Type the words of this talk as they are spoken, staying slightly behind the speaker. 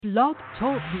Blog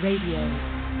Talk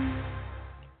Radio.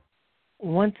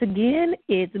 Once again,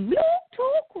 it's Blog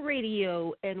Talk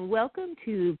Radio, and welcome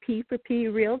to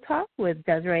P4P Real Talk with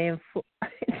Desiree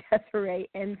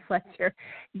and Fletcher.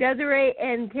 Desiree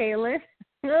and Kaelin.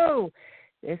 Oh,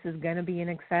 this is going to be an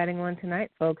exciting one tonight,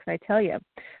 folks, I tell you.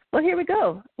 Well, here we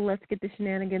go. Let's get the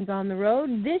shenanigans on the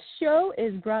road. This show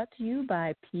is brought to you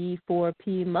by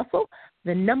P4P Muscle,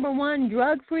 the #1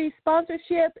 drug-free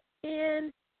sponsorship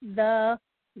in the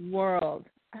world.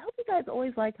 I hope you guys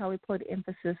always like how we put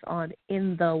emphasis on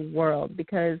in the world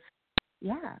because,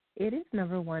 yeah, it is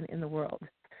 #1 in the world.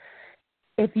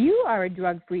 If you are a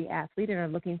drug-free athlete and are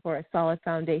looking for a solid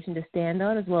foundation to stand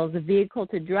on as well as a vehicle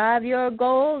to drive your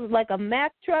goals like a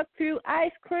Mack truck through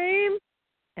ice cream,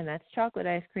 and that's chocolate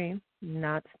ice cream,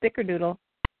 not snickerdoodle,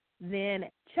 then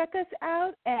check us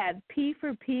out at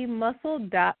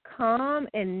p4pmuscle.com.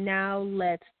 And now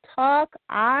let's talk.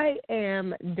 I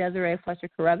am Desiree Fletcher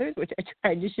Carruthers, which I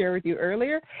tried to share with you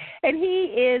earlier, and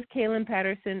he is Kaelin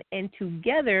Patterson, and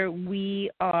together we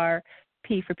are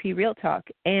P4P Real Talk.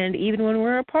 And even when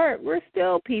we're apart, we're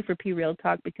still P4P Real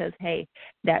Talk because, hey,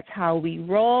 that's how we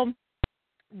roll.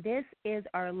 This is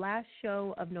our last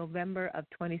show of November of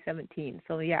 2017.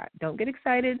 So, yeah, don't get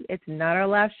excited. It's not our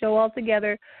last show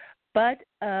altogether, but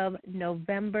of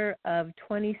November of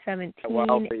 2017.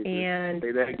 Wow, and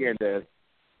say that again, Des.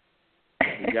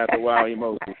 You got the wow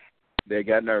emoji. They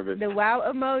got nervous. The wow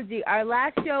emoji. Our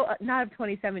last show, not of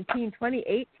 2017,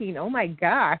 2018. Oh, my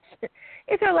gosh.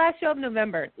 It's our last show of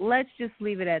November. Let's just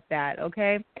leave it at that,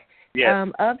 okay? Yes.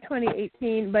 Of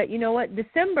 2018. But you know what?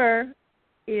 December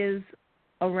is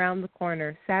around the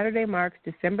corner. Saturday marks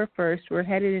December 1st. We're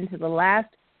headed into the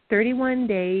last 31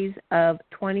 days of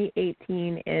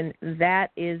 2018, and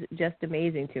that is just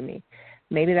amazing to me.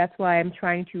 Maybe that's why I'm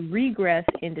trying to regress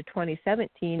into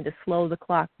 2017 to slow the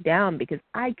clock down because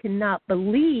I cannot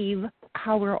believe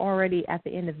how we're already at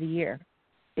the end of the year.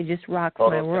 It just rocks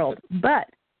my world. But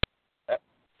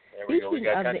speaking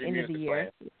of the end of the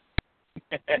year,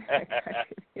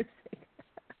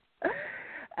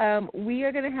 we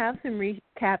are going to have some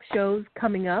recap shows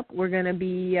coming up. We're going to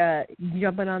be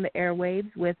jumping on the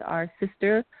airwaves with our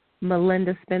sister,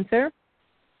 Melinda Spencer,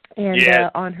 and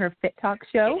on her Fit Talk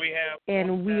show.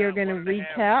 And we are going to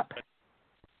recap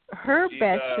her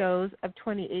best shows of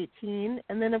 2018.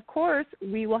 And then, of course,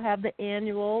 we will have the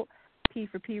annual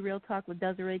P4P Real Talk with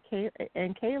Desiree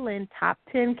and Kaelin Top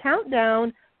 10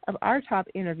 Countdown of our top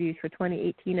interviews for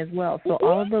 2018 as well. So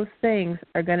all of those things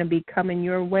are going to be coming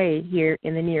your way here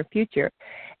in the near future.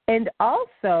 And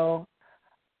also,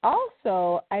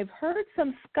 I've heard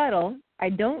some scuttle. I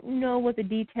don't know what the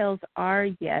details are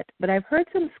yet, but I've heard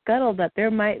some scuttle that there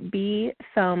might be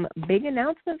some big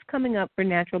announcements coming up for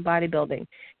natural bodybuilding,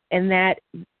 and that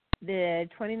the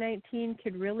 2019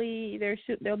 could really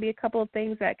there'll be a couple of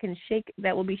things that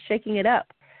will be shaking it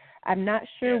up. I'm not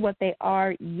sure what they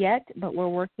are yet, but we're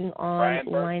working on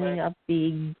lining up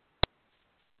the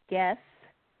guests.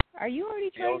 Are you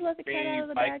already trying to let the cat out of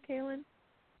the bag, Kaelin?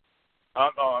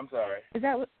 I'm sorry. Is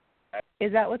that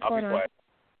what's going on?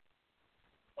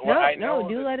 Well, no,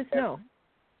 do let us know.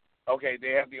 Okay,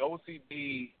 they have the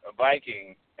OCB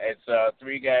Viking. It's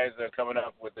 3 guys that are coming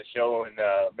up with the show in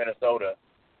Minnesota.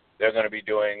 They're going to be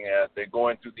doing, they're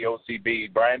going through the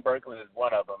OCB. Brian Berkeley is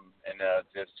one of them, and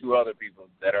there's 2 other people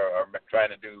that are trying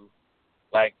to do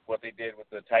like what they did with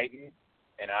the Titan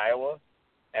in Iowa.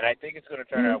 And I think it's going to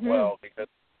turn out well because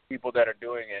people that are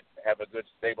doing it have a good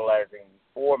stabilizing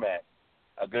format,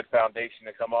 a good foundation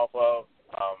to come off of.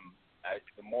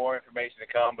 The more information to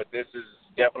come, but this is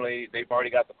definitely, they've already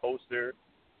got the poster,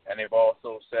 and they've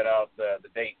also set out the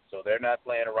date. So they're not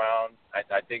playing around. I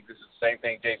think this is the same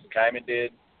thing Jason Kyman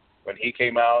did. When he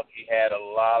came out, he had a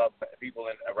lot of people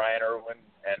in Ryan Irwin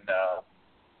and,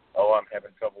 I'm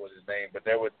having trouble with his name, but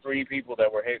there were 3 people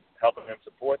that were helping him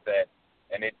support that,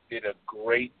 and it did a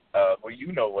great,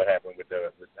 you know what happened with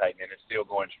Titan, and it's still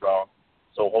going strong.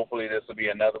 So hopefully this will be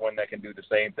another one that can do the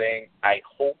same thing. I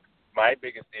hope my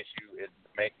biggest issue is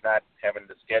not having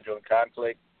the scheduling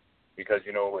conflict because,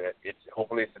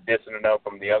 hopefully it's distant enough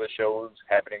from the other shows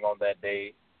happening on that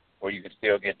day where you can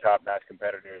still get top-notch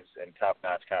competitors and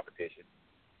top-notch competition.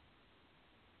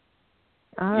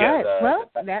 All right. Well,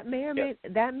 that may or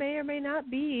may not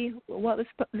be what was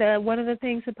one of the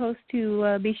things supposed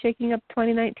to be shaking up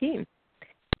 2019.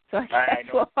 So I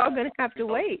guess we're all going to have to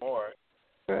wait. We're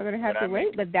going to have to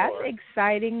wait, but that's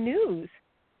exciting news.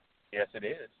 Yes, it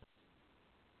is.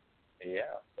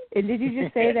 Yeah. And did you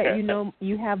just say that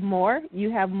you have more?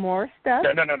 You have more stuff?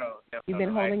 No. You've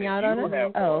been holding out on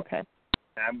it? Oh, okay.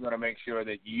 I'm going to make sure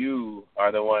that you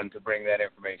are the one to bring that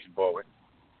information forward.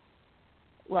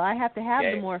 Well, I have to have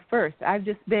the more first. I've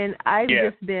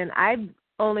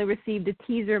only received a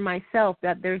teaser myself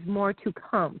that there's more to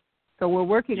come. So we're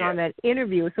working on that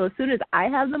interview. So as soon as I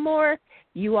have the more,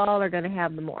 you all are going to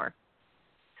have the more.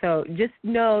 So just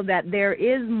know that there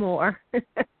is more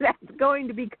that's going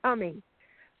to be coming.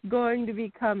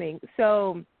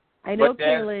 So I know,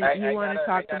 Kaelin, you want to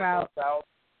talk about.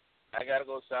 I got to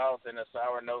go south in a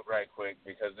sour note right quick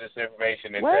because this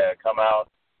information is come out.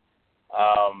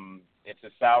 It's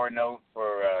a sour note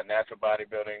for natural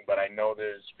bodybuilding, but I know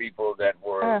there's people that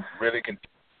were really confused.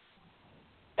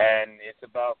 And it's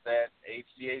about that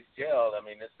HGH gel. I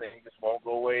mean, this thing just won't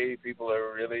go away. People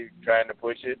are really trying to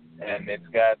push it, and it's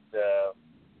got the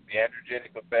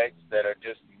androgenic effects that are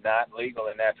just not legal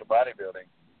in natural bodybuilding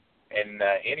in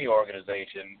any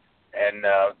organization. And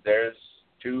there's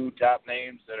 2 top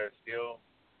names that are still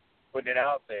putting it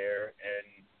out there, and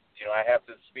I have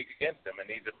to speak against them. And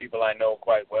these are people I know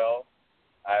quite well.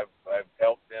 I've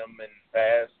helped them in the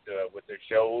past with their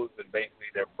shows and basically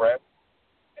their prep.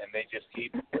 And they just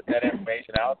keep putting that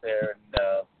information out there, and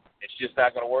it's just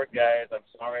not going to work, guys. I'm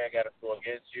sorry I got to go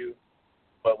against you,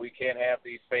 but we can't have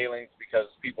these failings because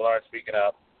people aren't speaking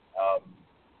up.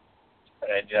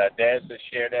 And Daz has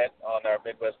shared that on our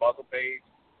Midwest Muscle page.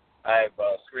 I've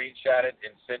screenshotted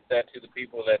and sent that to the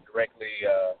people that directly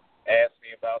asked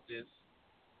me about this,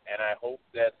 and I hope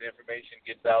that the information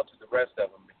gets out to the rest of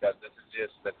them because this is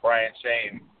just a crying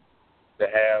shame to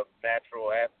have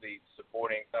natural athletes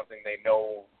supporting something they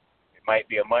know it might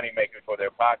be a moneymaker for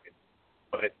their pockets,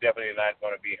 but it's definitely not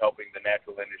going to be helping the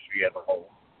natural industry as a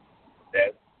whole.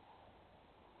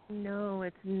 No,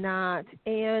 it's not.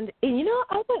 And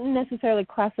I wouldn't necessarily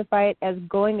classify it as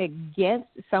going against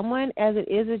someone as it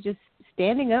is just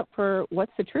standing up for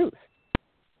what's the truth.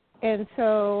 And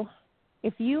so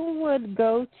if you would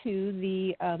go to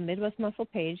the Midwest Muscle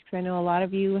page, because I know a lot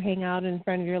of you hang out in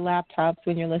front of your laptops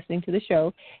when you're listening to the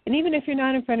show, and even if you're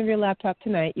not in front of your laptop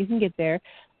tonight, you can get there.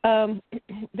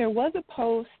 There was a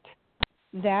post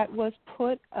that was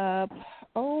put up,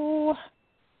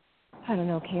 I don't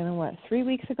know, Kaelin, 3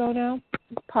 weeks ago now,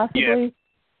 possibly?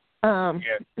 Hold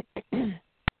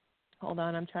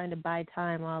on, I'm trying to buy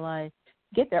time while I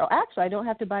get there. Actually, I don't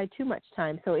have to buy too much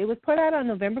time. So it was put out on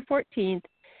November 14th.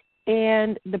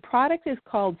 And the product is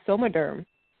called Somaderm,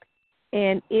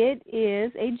 and it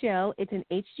is a gel. It's an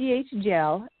HGH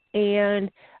gel,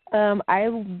 and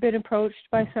I've been approached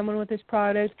by someone with this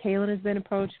product. Kaelin has been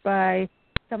approached by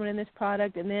someone in this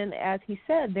product, and then, as he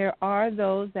said, there are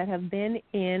those that have been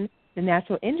in the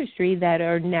natural industry that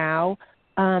are now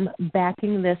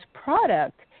backing this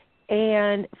product.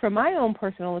 And from my own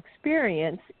personal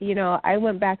experience, I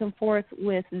went back and forth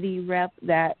with the rep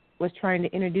that was trying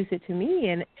to introduce it to me,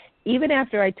 and even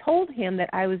after I told him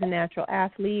that I was a natural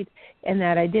athlete and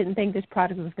that I didn't think this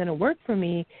product was going to work for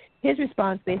me, his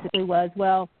response basically was,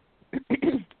 well,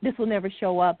 this will never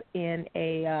show up in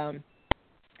a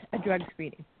drug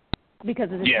screening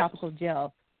because of this topical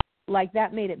gel. Like,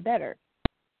 that made it better.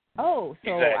 Oh,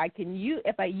 so I can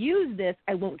if I use this,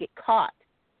 I won't get caught.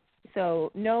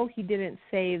 So, no, he didn't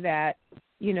say that,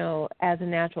 as a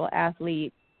natural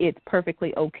athlete, it's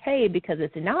perfectly okay because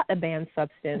it's not a banned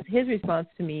substance. His response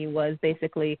to me was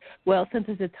basically, well, since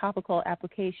it's a topical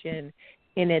application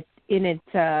and it's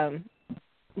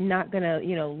not going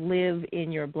to, live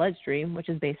in your bloodstream, which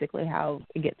is basically how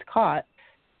it gets caught,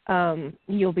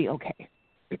 you'll be okay.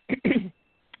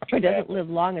 Or it doesn't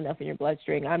live long enough in your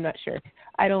bloodstream. I'm not sure.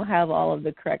 I don't have all of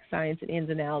the correct science and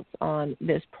ins and outs on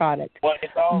this product. Well,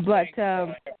 it's all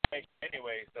information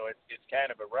anyway, so it's kind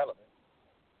of irrelevant.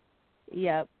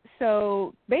 Yep.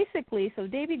 So basically,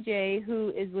 Davey J, who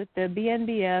is with the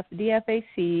BNBF,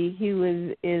 DFAC,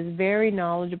 he is very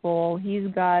knowledgeable. He's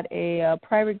got a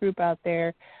private group out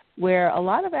there where a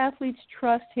lot of athletes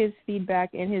trust his feedback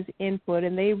and his input,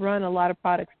 and they run a lot of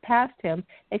products past him,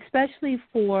 especially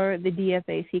for the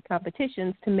DFAC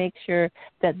competitions, to make sure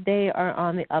that they are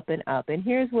on the up and up. And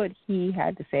here's what he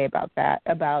had to say about that,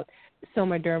 about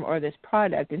Somaderm or this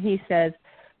product. And he says,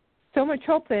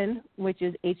 somatropin, which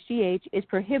is HGH, is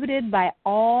prohibited by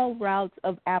all routes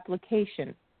of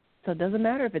application. So it doesn't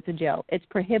matter if it's a gel. It's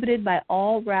prohibited by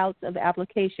all routes of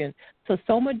application. So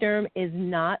Somaderm is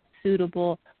not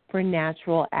suitable for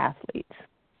natural athletes.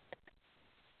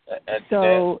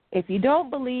 So if you don't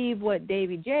believe what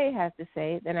Davey J has to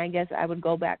say, then I guess I would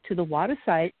go back to the WADA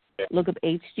site, look up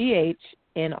HGH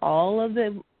in all of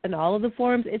the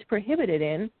forms it's prohibited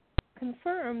in,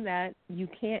 confirm that you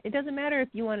can't. It doesn't matter if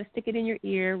you want to stick it in your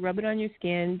ear, rub it on your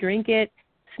skin, drink it,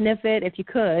 sniff it if you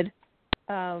could,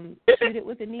 shoot it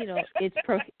with a needle. It's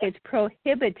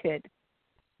prohibited.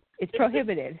 It's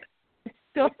prohibited.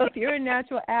 So if you're a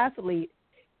natural athlete,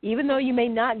 even though you may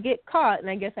not get caught, and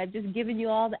I guess I've just given you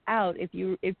all the out, if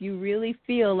you really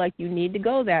feel like you need to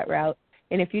go that route,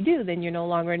 and if you do, then you're no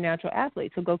longer a natural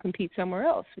athlete, so go compete somewhere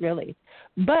else, really.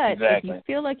 But if you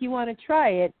feel like you want to try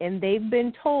it, and I've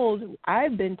been told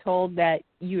that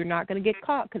you're not going to get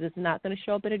caught because it's not going to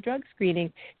show up at a drug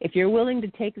screening, if you're willing to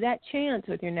take that chance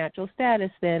with your natural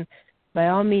status, then by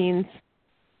all means,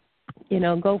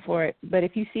 go for it. But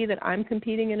if you see that I'm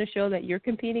competing in a show that you're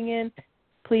competing in,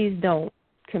 please don't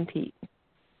compete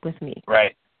with me.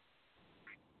 Right.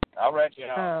 I'll write you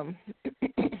out.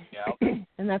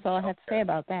 And that's all I have to say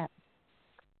about that.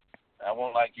 I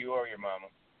won't like you or your mama.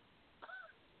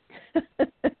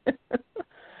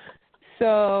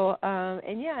 So,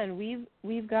 and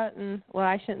we've gotten, well,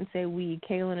 I shouldn't say we,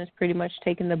 Kaelin has pretty much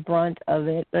taken the brunt of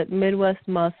it, but Midwest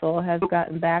Muscle has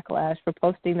gotten backlash for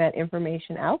posting that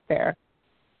information out there.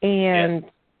 And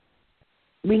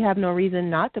we have no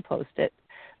reason not to post it.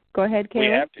 Go ahead,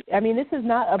 Kaelin. I mean, this is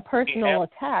not a personal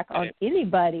attack on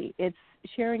anybody. It's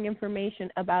sharing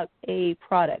information about a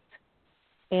product,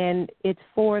 and it's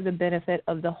for the benefit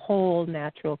of the whole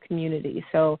natural community.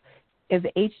 So if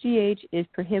HGH is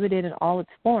prohibited in all its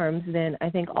forms, then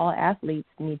I think all athletes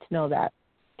need to know that.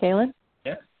 Kaelin?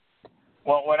 Yeah.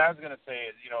 Well, what I was going to say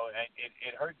is,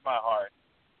 it hurts my heart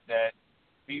that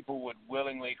people would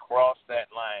willingly cross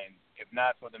that line, if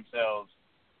not for themselves,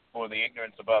 for the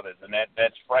ignorance of others. And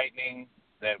that's frightening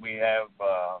that we have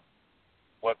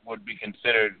what would be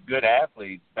considered good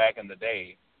athletes back in the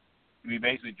day to be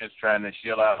basically just trying to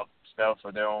shill out stuff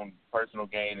for their own personal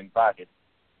gain and pocket.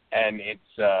 And it's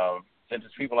since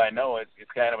it's people I know, it's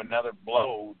kind of another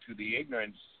blow to the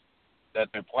ignorance that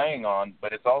they're playing on,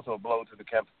 but it's also a blow to the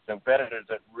competitors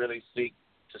that really seek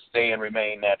to stay and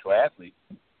remain natural athletes.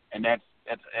 And that's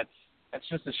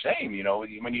just a shame,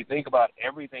 when you think about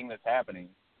everything that's happening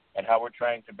and how we're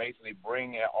trying to basically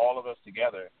bring all of us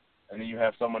together, and then you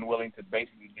have someone willing to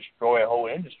basically destroy a whole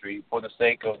industry for the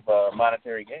sake of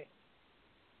monetary gain.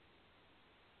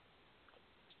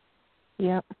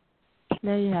 Yep.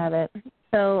 There you have it.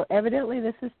 So evidently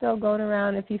this is still going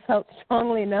around if you felt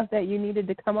strongly enough that you needed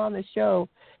to come on the show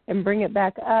and bring it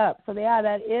back up. So, yeah,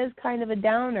 that is kind of a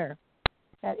downer.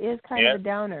 That is kind of a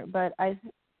downer. But I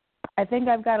think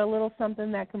I've got a little something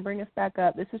that can bring us back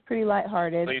up. This is pretty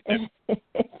lighthearted.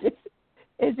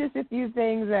 It's just a few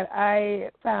things that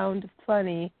I found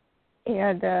funny,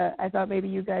 and I thought maybe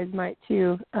you guys might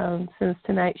too, since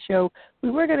tonight's show.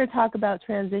 We were going to talk about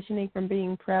transitioning from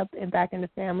being prep and back into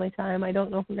family time. I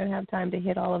don't know if we're going to have time to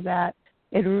hit all of that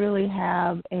and really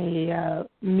have a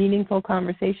meaningful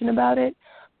conversation about it.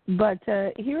 But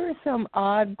here are some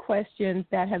odd questions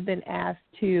that have been asked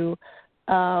to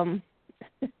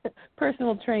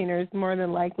personal trainers, more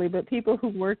than likely, but people who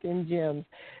work in gyms.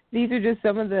 These are just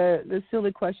some of the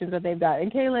silly questions that they've got. And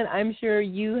Kaelin, I'm sure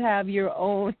you have your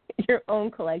own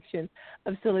collection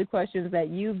of silly questions that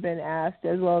you've been asked,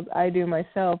 as well as I do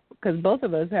myself, because both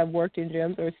of us have worked in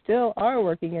gyms or still are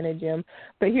working in a gym.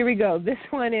 But here we go. This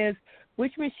one is,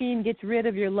 which machine gets rid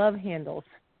of your love handles?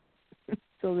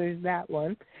 So there's that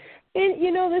one. And,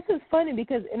 this is funny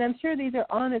because, and I'm sure these are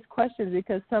honest questions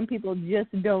because some people just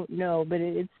don't know, but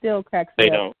it still cracks me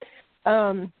up. They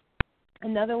don't.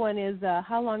 Another one is,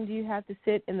 how long do you have to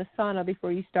sit in the sauna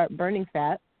before you start burning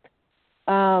fat?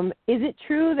 Is it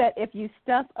true that if you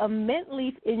stuff a mint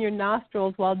leaf in your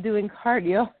nostrils while doing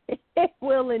cardio, it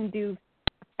will induce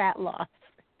fat loss?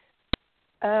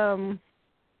 I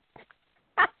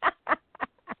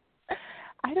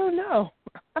don't know.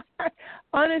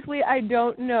 Honestly, I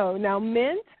don't know. Now,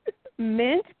 mint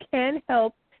can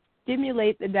help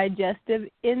stimulate the digestive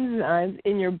enzymes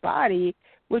in your body,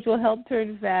 which will help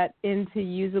turn fat into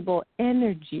usable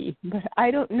energy. But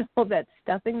I don't know that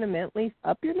stuffing the mint leaf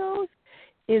up your nose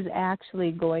is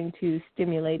actually going to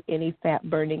stimulate any fat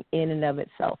burning in and of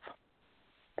itself.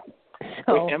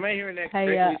 So, wait, am I hearing that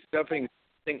correctly? Stuffing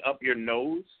something up your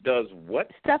nose does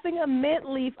what? Stuffing a mint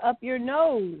leaf up your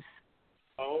nose.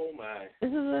 Oh, my. This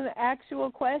is an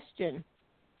actual question.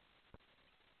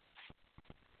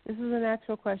 And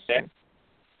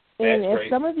if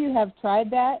some of you have tried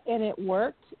that and it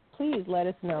worked, please let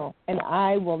us know. And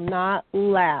I will not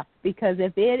laugh, because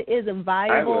if it is a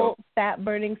viable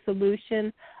fat-burning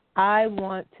solution, I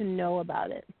want to know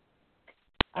about it.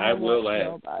 I will laugh.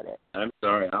 Know about it. I'm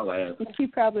sorry, I'll laugh. You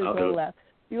probably will laugh.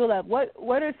 You will laugh.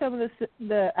 What are some of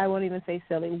the I won't even say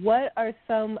silly. What are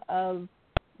some of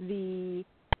the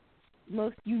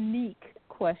most unique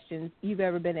questions you've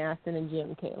ever been asked in a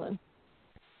gym, Kaelin?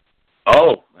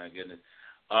 Oh, my goodness.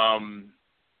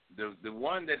 The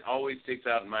one that always sticks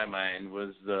out in my mind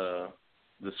was the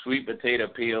sweet potato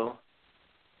peel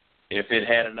if it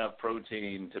had enough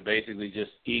protein to basically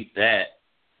just eat that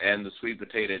and the sweet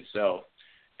potato itself,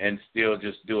 and still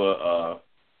just do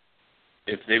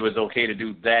if it was okay to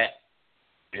do that.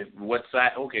 What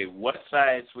size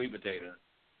sweet potato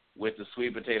with the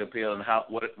sweet potato peel, and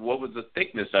what was the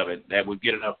thickness of it that would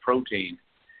get enough protein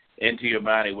into your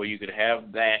body where you could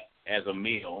have that as a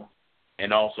meal,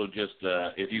 and also just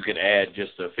if you could add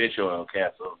just a fish oil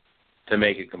capsule to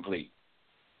make it complete.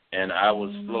 And I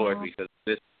was floored because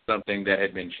this is something that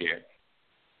had been shared.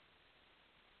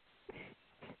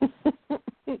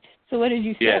 So what did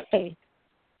you say? Yes.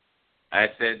 I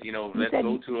said, let's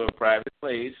go to a private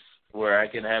place where I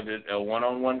can have a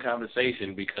one-on-one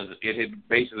conversation, because it had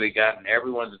basically gotten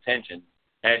everyone's attention,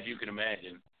 as you can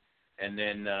imagine, and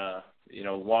then,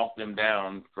 walk them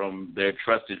down from their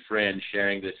trusted friend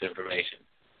sharing this information.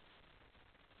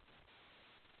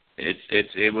 It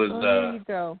was. There you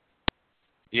go.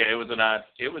 Yeah, it was an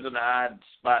odd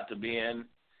spot to be in,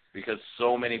 because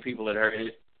so many people had heard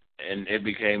it, and it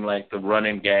became like the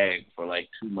running gag for like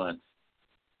 2 months.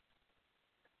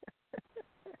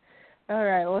 All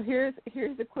right. Well, here's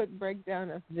a quick breakdown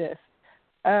of this.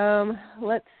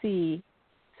 Let's see.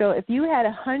 So if you had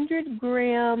 100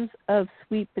 grams of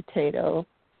sweet potato,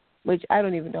 which I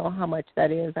don't even know how much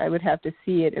that is, I would have to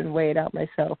see it and weigh it out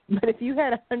myself. But if you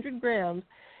had 100 grams,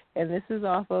 and this is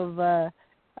off of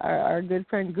our good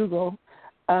friend Google,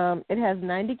 it has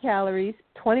 90 calories,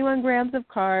 21 grams of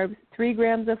carbs, 3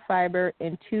 grams of fiber,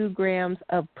 and 2 grams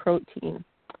of protein.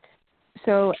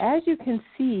 So as you can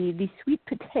see, the sweet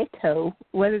potato,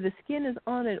 whether the skin is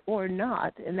on it or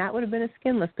not, and that would have been a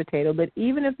skinless potato, but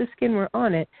even if the skin were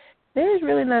on it, there's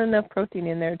really not enough protein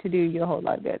in there to do you a whole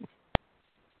lot of good.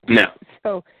 No.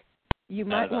 So you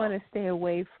might want to stay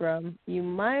away from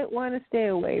eating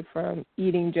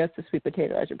just the sweet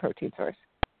potato as your protein source.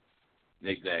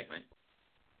 Exactly.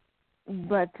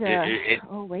 But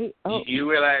you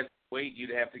realize weight you'd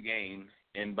have to gain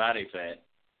in body fat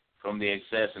from the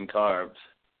excess in carbs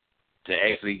to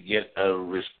actually get a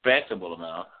respectable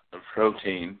amount of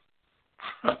protein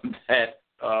from that.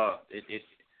 It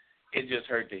just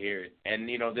hurt to hear it. And,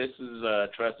 this is a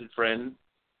trusted friend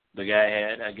the guy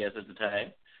had, I guess, at the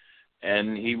time.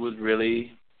 And he was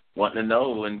really wanting to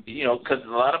know. And, because a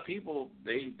lot of people,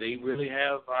 they really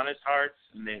have honest hearts,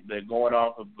 and they're going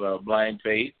off of blind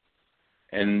faith.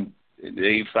 And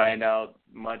they find out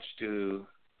much to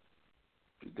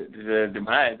the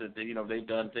demise that they've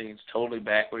done things totally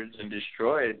backwards and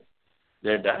destroyed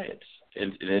their diets.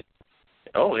 And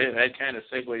that kind of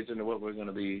segues into what we're going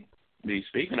to be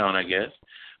speaking on, I guess.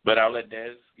 But I'll let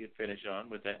Des get finished on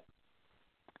with that.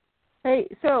 Hey,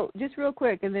 so just real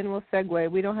quick, and then we'll segue.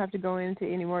 We don't have to go into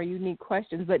any more unique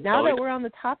questions. But now that we're on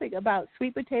the topic about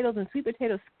sweet potatoes and sweet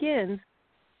potato skins,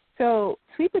 so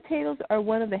sweet potatoes are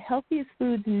one of the healthiest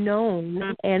foods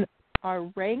known and are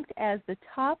ranked as the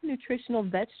top nutritional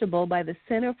vegetable by the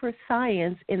Center for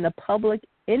Science in the public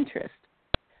interest,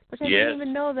 which I didn't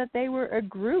even know that they were a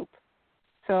group.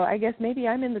 So I guess maybe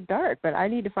I'm in the dark, but I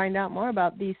need to find out more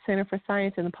about these Center for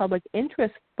Science in the public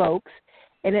interest folks.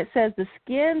 And it says the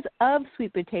skins of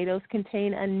sweet potatoes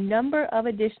contain a number of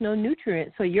additional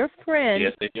nutrients. So your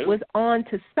friend was on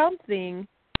to something,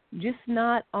 just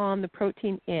not on the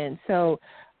protein end. So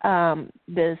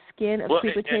the skin of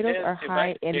sweet potatoes are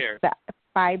high in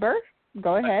fiber.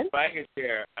 Go ahead. If I can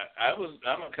share,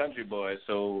 I'm a country boy,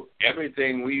 so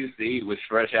everything we used to eat was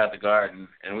fresh out the garden,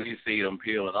 and we used to eat them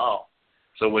peel and all.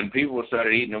 So when people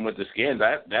started eating them with the skins,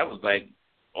 that was like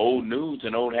old news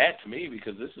and old hat to me,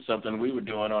 because this is something we were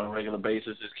doing on a regular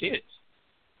basis as kids.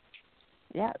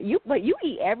 Yeah, but you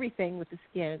eat everything with the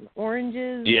skin.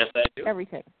 Oranges. Yes, I do.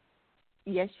 Everything.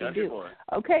 Yes, you country do. Boy.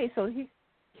 Okay, so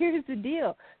here's the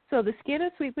deal. So the skin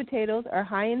of sweet potatoes are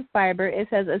high in fiber. It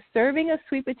says a serving of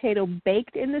sweet potato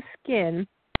baked in the skin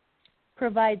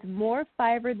provides more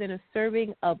fiber than a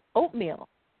serving of oatmeal,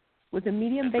 with a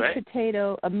medium baked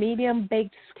potato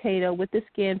with the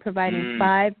skin providing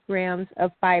 5 grams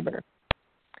of fiber.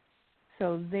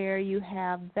 So there you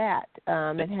have that.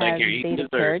 It has beta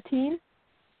carotene.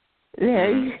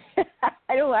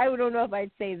 I don't know if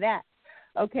I'd say that.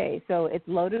 Okay, so it's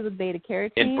loaded with beta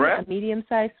carotene. A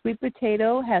medium-sized sweet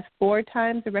potato has 4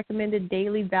 times the recommended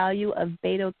daily value of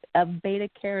beta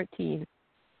carotene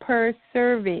per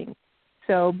serving.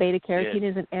 So beta carotene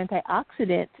is an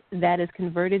antioxidant that is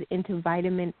converted into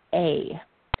vitamin A.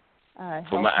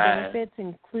 Health benefits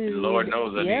include Lord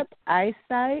knows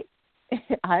eyesight.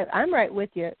 I'm right with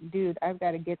you, dude. I've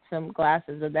got to get some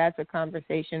glasses, but that's a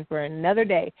conversation for another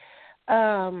day.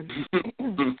 It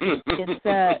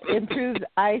improves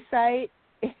eyesight.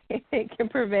 It can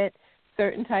prevent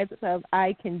certain types of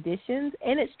eye conditions,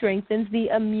 and it strengthens the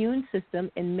immune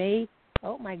system and may,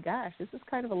 oh my gosh, this is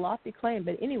kind of a lofty claim,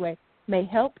 but anyway, may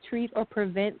help treat or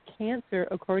prevent cancer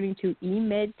according to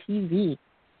eMed TV.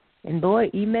 And boy,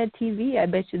 eMed TV, I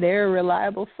bet you they're a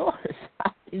reliable source.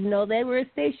 I didn't know they were a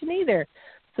station either.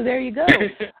 So there you go.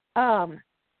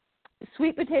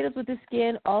 Sweet potatoes with the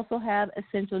skin also have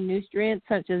essential nutrients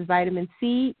such as vitamin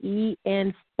C, E,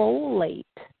 and folate.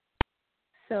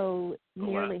 So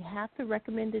nearly half the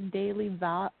recommended daily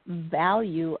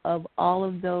value of all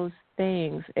of those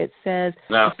things. It says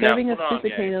a serving of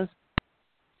sweet potatoes.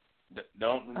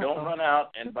 Don't run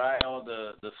out and buy all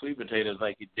the sweet potatoes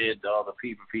like you did all the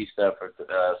P4P stuff for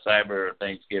Cyber or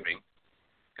Thanksgiving,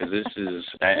 because this is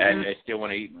I still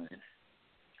want to eat mine.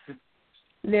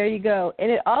 There you go. And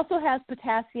it also has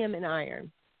potassium and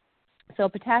iron. So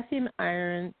potassium,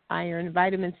 iron,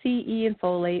 vitamin C, E, and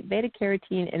folate,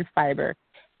 beta-carotene, and fiber.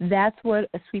 That's what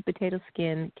a sweet potato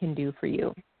skin can do for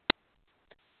you.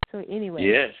 So anyway,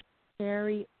 yes.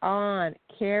 Carry on.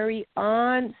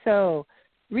 So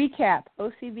recap,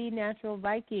 OCB Natural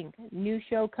Viking, new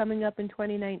show coming up in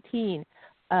 2019.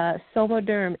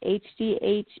 Somoderm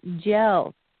HGH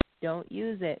Gel. Don't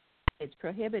use it. It's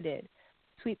prohibited.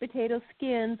 Sweet potato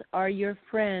skins are your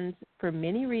friends for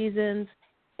many reasons.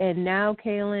 And now,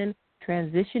 Kaelin,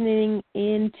 transitioning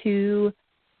into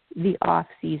the off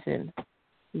season.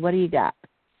 What do you got?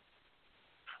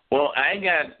 Well, I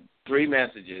got 3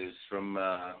 messages from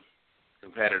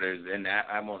competitors, and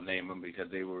I won't name them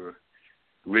because they were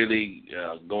really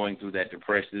going through that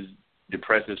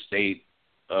depressive state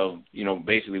of,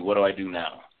 basically what do I do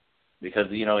now? Because,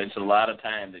 it's a lot of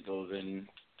time that goes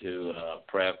into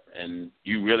prep, and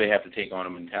you really have to take on a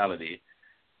mentality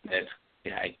that's,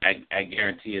 I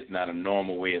guarantee it's not a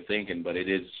normal way of thinking, but it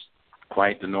is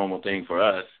quite the normal thing for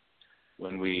us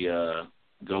when we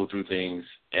go through things.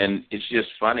 And it's just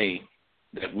funny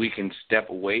that we can step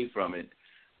away from it,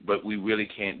 but we really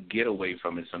can't get away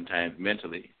from it sometimes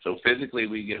mentally. So physically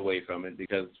we get away from it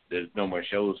because there's no more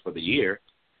shows for the year,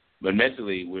 but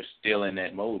mentally we're still in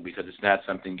that mode because it's not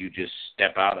something you just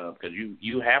step out of, because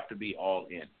you have to be all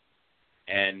in.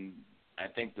 And I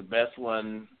think the best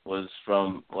one was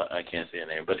from, well, I can't say her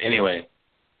name, but anyway,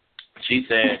 she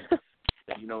said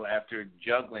that, after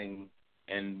juggling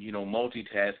and,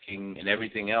 multitasking and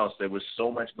everything else, there was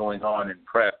so much going on in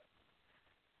prep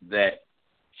that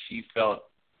she felt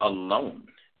alone.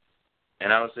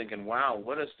 And I was thinking, wow,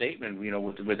 what a statement,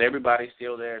 with everybody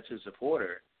still there to support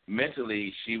her.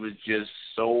 Mentally, she was just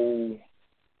so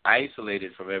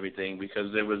isolated from everything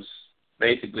because there was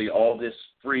basically all this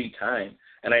free time.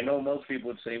 And I know most people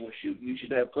would say, well, shoot, you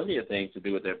should have plenty of things to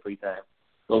do with that free time.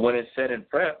 But when it's set in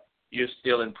prep, you're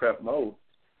still in prep mode.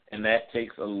 And that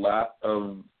takes a lot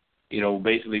of,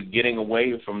 basically getting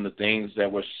away from the things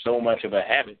that were so much of a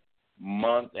habit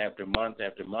month after month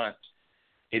after month.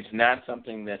 It's not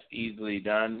something that's easily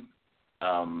done.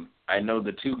 I know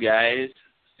the 2 guys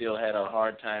still had a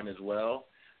hard time as well,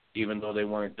 even though they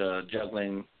weren't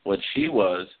juggling what she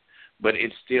was. But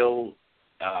it's still,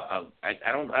 I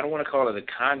don't want to call it a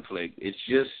conflict. It's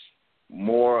just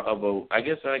more of a, I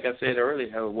guess, like I said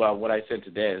earlier, well, what I said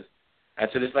to Des, I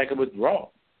said it's like a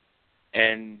withdrawal.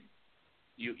 And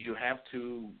you have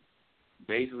to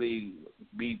basically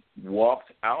be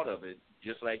walked out of it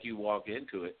just like you walk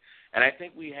into it. And I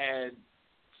think we had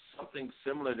something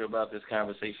similar to about this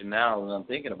conversation now when I'm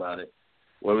thinking about it,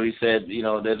 where we said,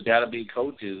 there's got to be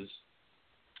coaches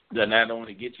that not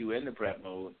only get you into prep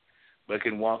mode, but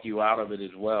can walk you out of it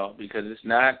as well, because it's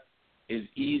not as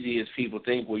easy as people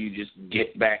think where you just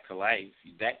get back to life.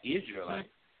 That is your life.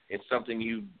 It's something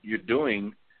you're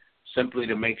doing simply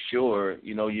to make sure,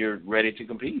 you're ready to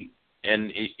compete.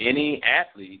 And any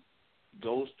athlete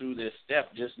goes through this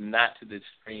step, just not to the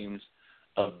extremes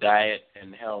of diet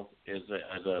and health as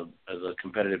a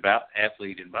competitive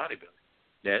athlete in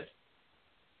bodybuilding. Des?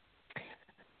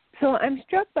 So I'm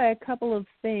struck by a couple of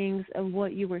things of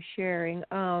what you were sharing.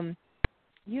 I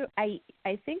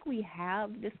think we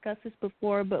have discussed this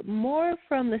before, but more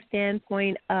from the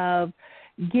standpoint of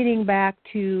getting back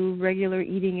to regular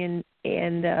eating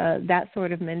and that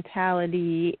sort of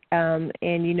mentality, and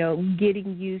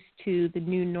getting used to the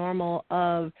new normal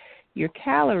of your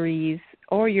calories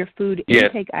or your food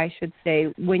intake, I should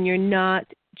say, when you're not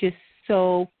just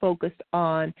so focused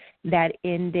on that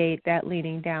end date, that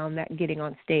leaning down, that getting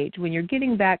on stage. When you're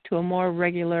getting back to a more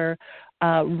regular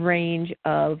range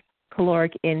of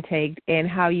caloric intake and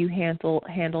how you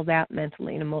handle that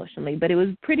mentally and emotionally. But it was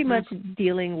pretty much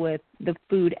dealing with the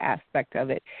food aspect of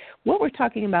it. What we're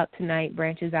talking about tonight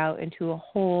branches out into a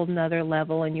whole nother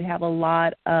level, and you have a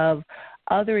lot of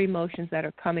other emotions that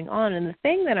are coming on. And the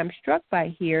thing that I'm struck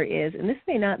by here is, and this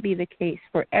may not be the case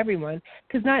for everyone,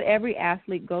 because not every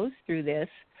athlete goes through this,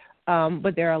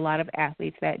 but there are a lot of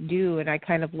athletes that do, and I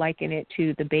kind of liken it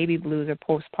to the baby blues or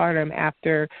postpartum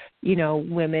after,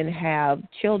 women have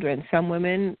children. Some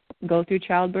women go through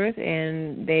childbirth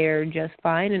and they're just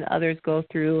fine, and others go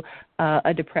through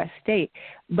a depressed state.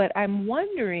 But I'm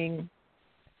wondering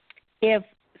if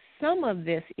some of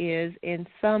this is in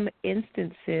some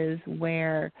instances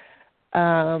where,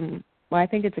 I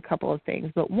think it's a couple of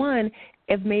things. But one,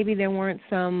 if maybe there weren't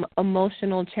some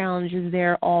emotional challenges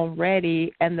there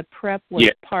already and the prep was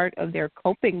part of their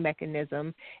coping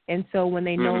mechanism. And so when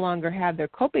they no longer have their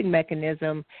coping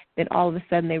mechanism, then all of a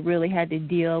sudden they really had to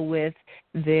deal with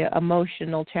the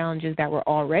emotional challenges that were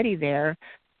already there.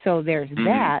 So there's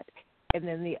that. And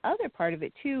then the other part of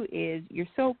it, too, is you're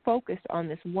so focused on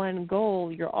this one goal,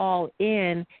 you're all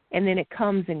in, and then it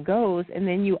comes and goes, and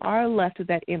then you are left with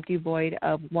that empty void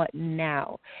of what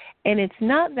now. And it's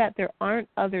not that there aren't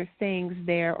other things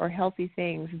there or healthy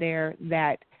things there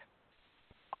that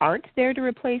aren't there to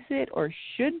replace it or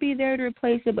should be there to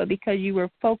replace it, but because you were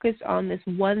focused on this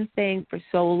one thing for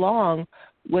so long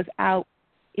without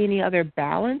any other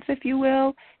balance, if you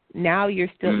will, now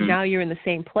you're still now you're in the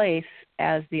same place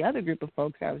as the other group of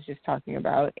folks I was just talking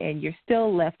about, and you're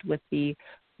still left with the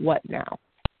what now.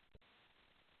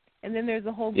 And then there's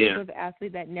a whole group of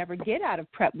athletes that never get out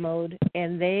of prep mode,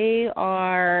 and they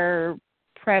are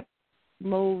prep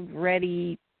mode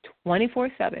ready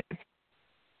 24/7.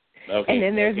 Okay, and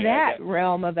then there's that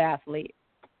realm of athlete.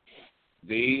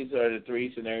 These are the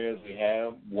three scenarios we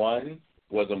have. One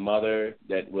was a mother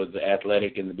that was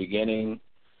athletic in the beginning,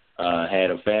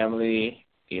 had a family,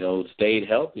 stayed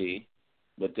healthy,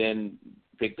 but then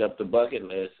picked up the bucket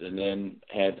list and then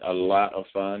had a lot of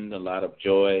fun, a lot of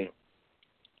joy,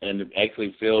 and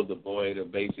actually filled the void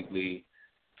of basically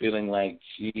feeling like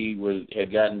she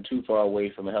had gotten too far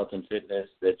away from health and fitness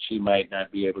that she might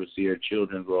not be able to see her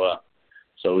children grow up.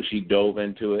 So she dove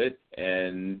into it,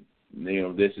 and,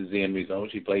 this is the end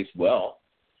result. She plays well,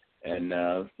 and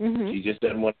she just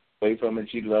doesn't want to away from it.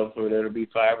 She'd love for there to be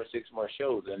 5 or 6 more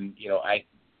shows, and,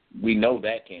 we know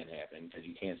that can't happen because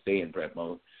you can't stay in prep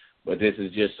mode. But this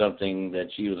is just something that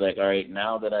she was like, all right,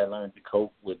 now that I learned to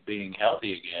cope with being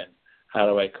healthy again, how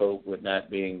do I cope with not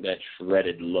being that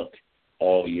shredded look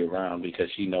all year round? Because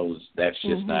she knows that's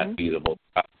just not feasible.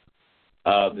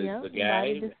 The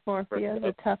guy, body dysmorphia is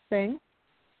a tough thing.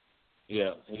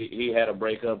 Yeah, he had a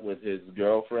breakup with his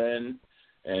girlfriend,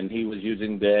 and he was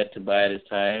using that to bide his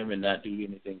time and not do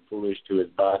anything foolish to his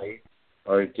body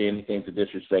or do anything to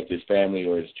disrespect his family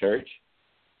or his church.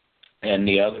 And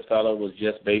the other fellow was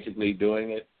just basically doing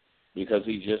it because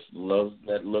he just loves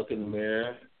that look in the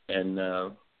mirror, and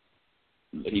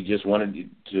he just wanted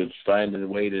to find a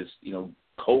way to,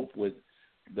 cope with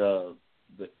the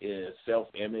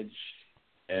self-image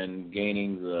and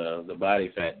gaining the body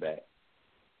fat back.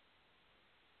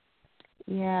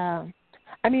 Yeah.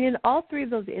 I mean, in all three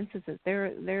of those instances,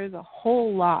 there's a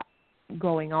whole lot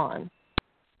going on.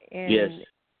 And,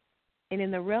 and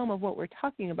in the realm of what we're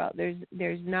talking about,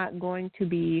 there's not going to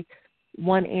be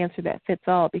one answer that fits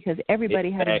all because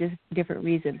everybody had a different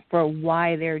reason for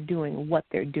why they're doing what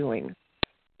they're doing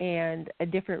and a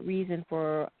different reason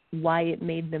for why it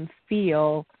made them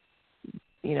feel,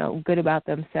 good about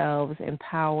themselves,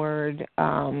 empowered,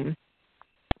 that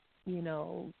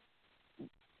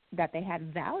they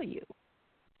had value.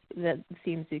 That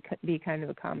seems to be kind of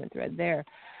a common thread there.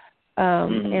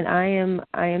 And I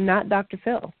am not Dr.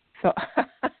 Phil, so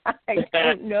I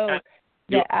don't know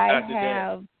that I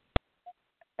have.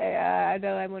 I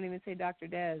know I won't even say Dr.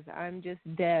 Des. I'm just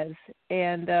Des,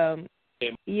 and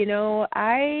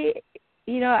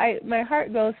my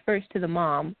heart goes first to the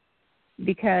mom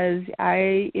because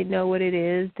I know what it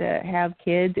is to have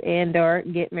kids and or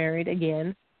get married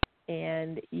again,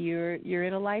 and you're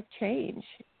in a life change.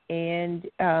 And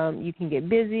you can get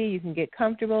busy, you can get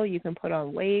comfortable, you can put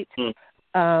on weight,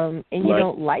 and you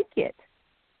don't like it.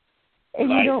 And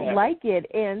you don't like it.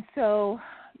 And so,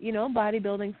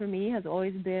 bodybuilding for me has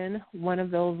always been one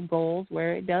of those goals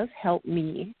where it does help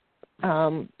me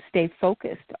stay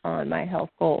focused on my health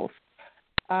goals.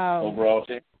 Overall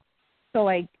fitness?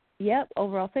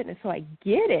 Overall fitness. So I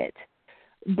get it.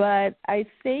 But I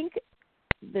think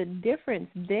the difference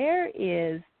there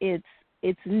is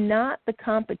it's not the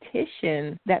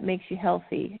competition that makes you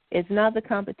healthy. It's not the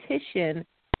competition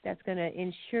that's going to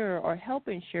ensure or help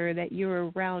ensure that you're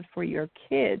around for your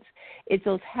kids. It's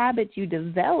those habits you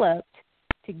developed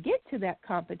to get to that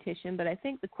competition. But I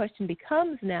think the question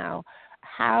becomes now,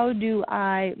 how do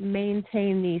I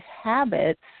maintain these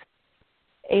habits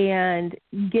and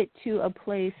get to a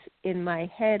place in my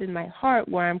head and my heart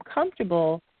where I'm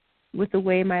comfortable with the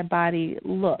way my body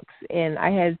looks. And I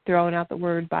had thrown out the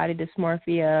word body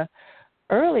dysmorphia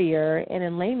earlier, and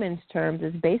in layman's terms,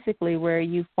 is basically where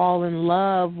you fall in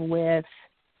love with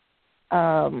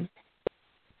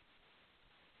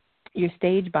your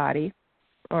stage body,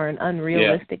 or an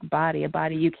unrealistic body, a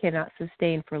body you cannot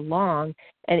sustain for long,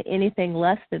 and anything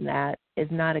less than that is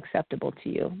not acceptable to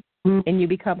you. And you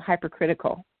become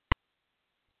hypercritical.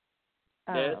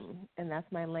 Yes. And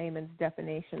that's my layman's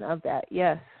definition of that.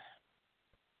 Yes.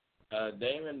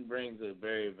 Damon brings a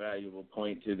very valuable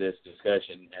point to this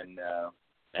discussion, and I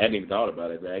hadn't even thought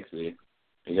about it, actually,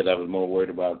 because I was more worried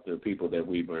about the people that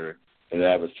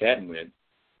I was chatting with.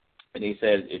 And he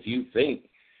said, if you think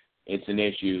it's an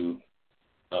issue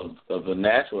of a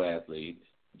natural athlete,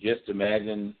 just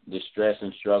imagine the stress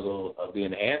and struggle of the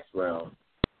enhanced realm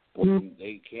when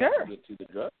they can't get to the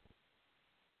drug.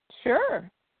 Sure.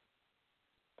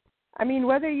 I mean,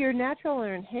 whether you're natural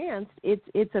or enhanced,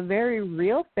 it's a very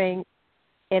real thing,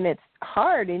 and it's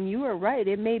hard. And you are right;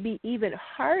 it may be even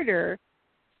harder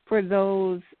for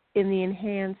those in the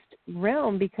enhanced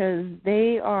realm because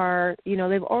they are,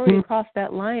 they've already crossed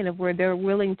that line of where they're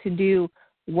willing to do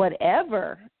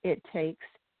whatever it takes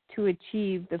to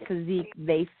achieve the physique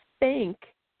they think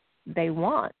they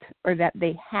want or that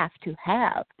they have to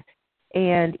have,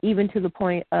 and even to the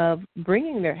point of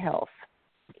bringing their health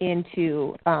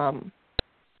into a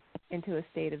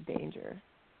state of danger.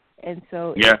 And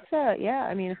so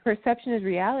perception is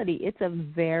reality. It's a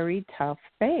very tough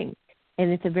thing, and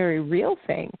it's a very real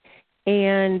thing.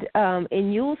 And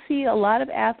you'll see a lot of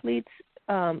athletes,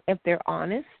 if they're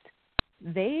honest,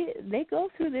 they go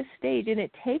through this stage, and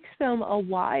it takes them a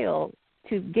while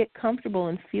to get comfortable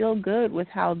and feel good with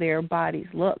how their bodies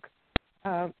look.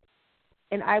 And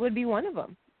I would be one of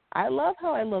them. I love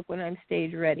how I look when I'm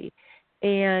stage ready.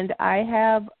 And I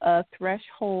have a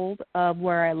threshold of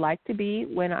where I like to be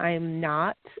when I'm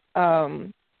not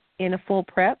in a full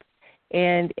prep.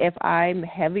 And if I'm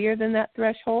heavier than that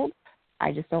threshold,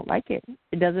 I just don't like it.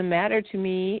 It doesn't matter to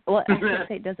me. Well, I shouldn't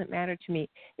say it doesn't matter to me.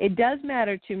 It does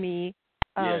matter to me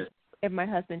if my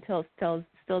husband still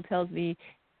tells me,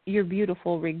 you're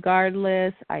beautiful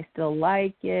regardless, I still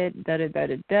like it,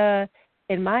 da-da-da-da-da.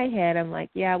 In my head, I'm like,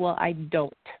 yeah, well, I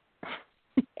don't.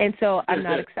 And so I'm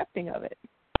not accepting of it.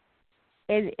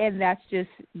 And that's just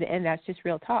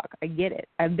real talk. I get it.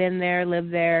 I've been there,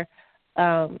 lived there,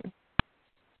 and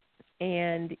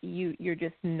you're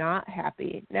just not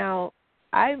happy. Now,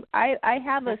 I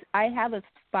have a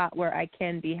spot where I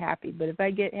can be happy, but if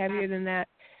I get heavier than that,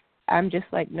 I'm just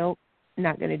like, nope,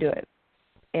 not going to do it.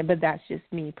 But that's just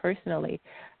me personally.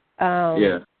 Now,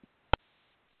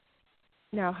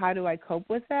 how do I cope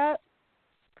with that?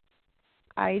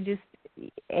 I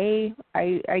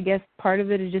guess part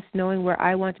of it is just knowing where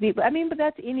I want to be. But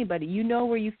that's anybody. You know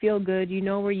where you feel good. You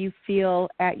know where you feel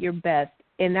at your best.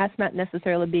 And that's not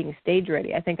necessarily being stage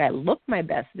ready. I think I look my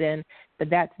best then, but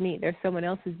that's me. There's someone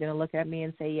else who's going to look at me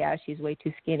and say, yeah, she's way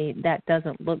too skinny. That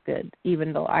doesn't look good,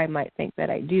 even though I might think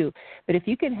that I do. But if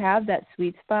you can have that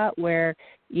sweet spot where,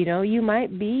 you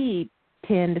might be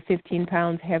 10 to 15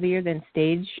 pounds heavier than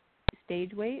stage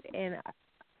weight, and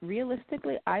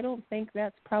realistically, I don't think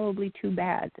that's probably too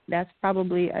bad. That's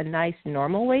probably a nice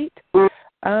normal weight.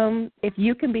 If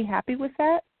you can be happy with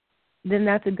that, then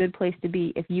that's a good place to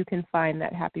be if you can find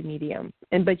that happy medium.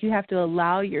 But you have to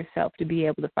allow yourself to be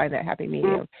able to find that happy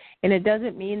medium. And it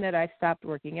doesn't mean that I've stopped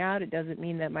working out. It doesn't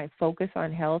mean that my focus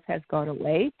on health has gone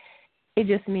away. It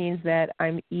just means that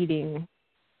I'm eating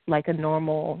like a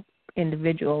normal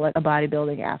individual, like a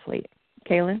bodybuilding athlete.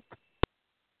 Kaelin?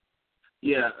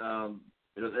 Yeah, I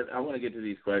want to get to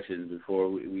these questions before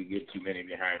we get too many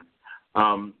behind.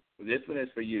 This one is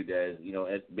for you, Des.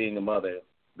 As being a mother,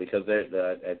 because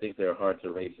I think their hearts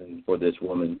are racing for this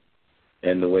woman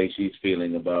and the way she's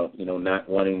feeling about, not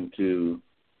wanting to,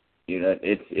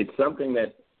 it's something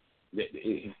that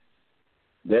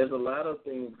there's a lot of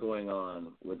things going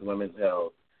on with women's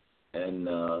health and,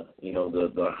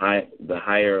 the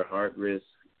higher heart risk.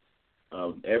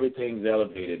 Everything's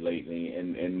elevated lately,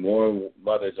 and more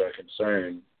mothers are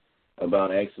concerned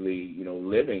about actually,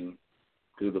 living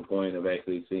to the point of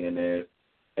actually seeing their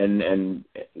and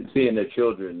seeing their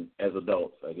children as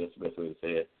adults, I guess the best way to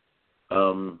say it.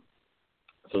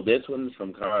 So this one's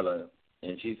from Carla,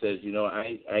 and she says,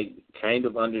 I kind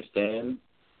of understand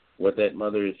what that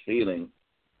mother is feeling,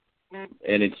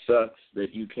 and it sucks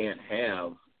that you can't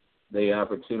have the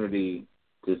opportunity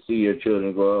to see your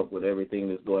children grow up with everything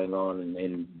that's going on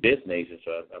in this nation.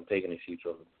 So I'm taking a sheet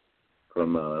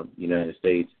from United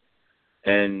States.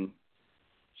 And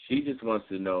she just wants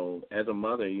to know, as a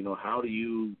mother, how do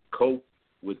you cope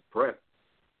with prep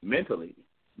mentally,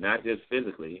 not just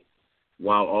physically,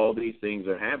 while all these things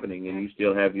are happening and you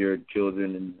still have your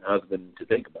children and husband to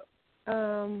think about?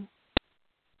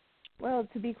 Well,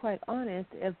 to be quite honest,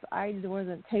 if I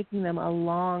wasn't taking them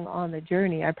along on the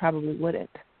journey, I probably wouldn't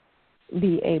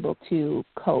be able to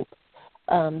cope.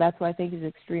 That's why I think it's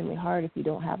extremely hard if you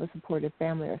don't have a supportive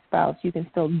family or spouse. You can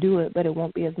still do it, but it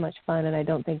won't be as much fun, and I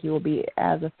don't think you will be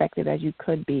as effective as you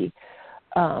could be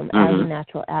as a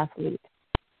natural athlete.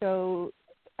 So,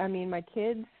 I mean, my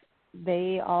kids,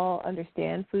 they all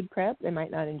understand food prep. They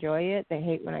might not enjoy it. They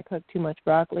hate when I cook too much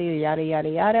broccoli or yada, yada,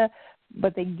 yada,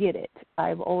 but they get it.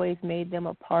 I've always made them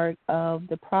a part of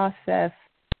the process,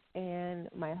 and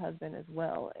my husband as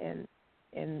well. And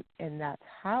that's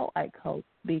how I cope,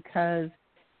 because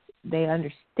they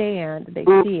understand, they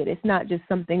see it. It's not just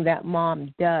something that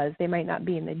mom does. They might not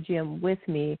be in the gym with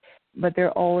me, but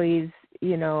they're always,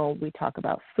 we talk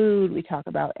about food, we talk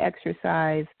about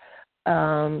exercise.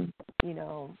 My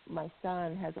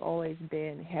son has always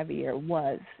been heavier,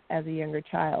 was as a younger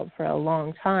child for a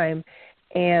long time.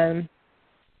 And,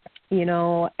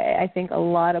 I think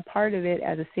a part of it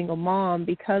as a single mom,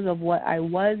 because of what I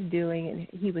was doing and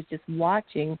he was just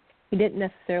watching, he didn't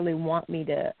necessarily want me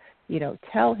to,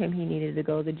 tell him he needed to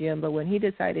go to the gym. But when he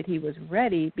decided he was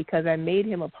ready, because I made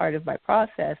him a part of my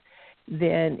process,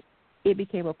 then it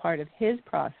became a part of his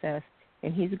process.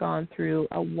 And he's gone through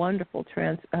a wonderful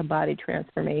body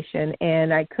transformation,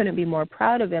 and I couldn't be more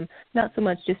proud of him, not so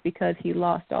much just because he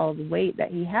lost all the weight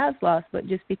that he has lost, but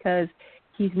just because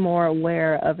he's more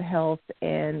aware of health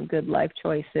and good life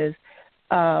choices.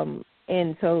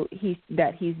 And so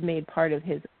he's made part of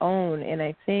his own. And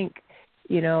I think,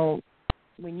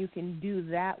 when you can do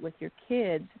that with your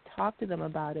kids, talk to them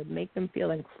about it, make them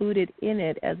feel included in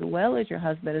it, as well as your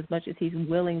husband, as much as he's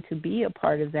willing to be a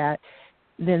part of that,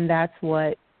 then that's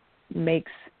what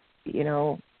makes,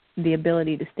 the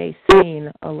ability to stay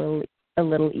sane a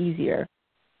little easier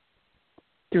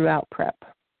throughout prep.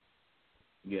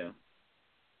 Yeah.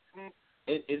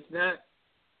 It's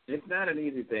not an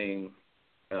easy thing.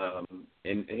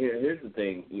 And here's the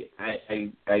thing.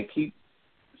 I keep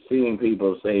seeing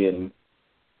people saying,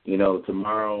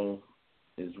 tomorrow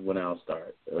is when I'll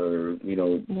start, or,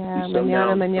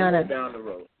 somewhere down the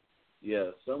road.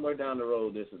 Yeah, somewhere down the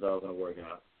road, this is all going to work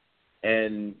out.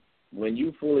 And when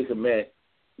you fully commit,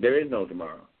 there is no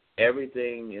tomorrow.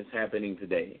 Everything is happening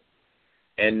today.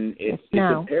 And it's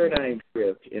a paradigm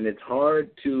shift, and it's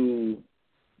hard to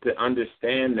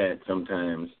understand that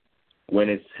sometimes when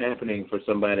it's happening for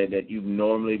somebody that you've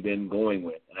normally been going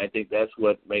with. And I think that's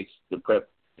what makes the prep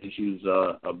issues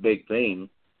a big thing,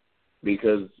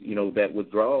 because, that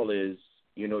withdrawal is,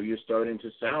 you're starting to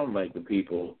sound like the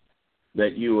people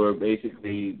that you are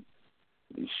basically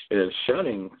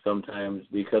shunning sometimes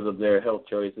because of their health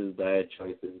choices, diet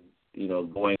choices,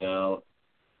 going out.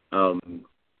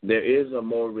 There is a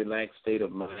more relaxed state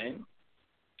of mind,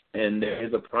 and there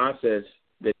is a process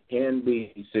that can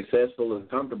be successful and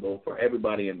comfortable for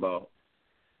everybody involved.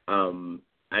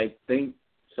 I think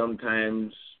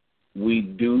sometimes we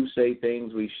do say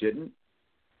things we shouldn't.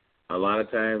 A lot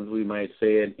of times we might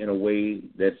say it in a way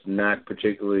that's not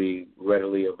particularly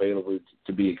readily available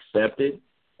to be accepted.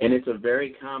 And it's a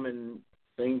very common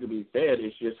thing to be said.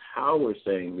 It's just how we're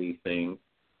saying these things,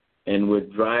 and we're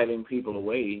driving people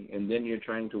away, and then you're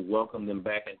trying to welcome them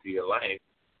back into your life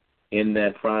in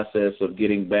that process of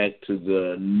getting back to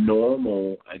the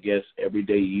normal, I guess,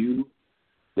 everyday you,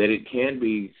 that it can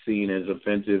be seen as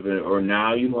offensive, or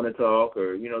now you want to talk,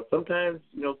 or, sometimes,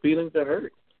 feelings are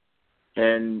hurt.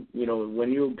 And,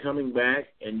 when you're coming back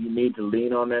and you need to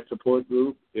lean on that support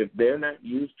group, if they're not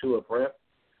used to a prep,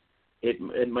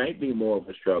 it might be more of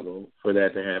a struggle for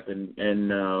that to happen.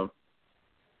 And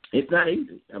it's not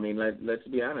easy. I mean, let's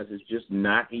be honest. It's just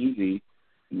not easy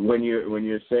when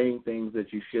you're saying things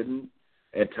that you shouldn't,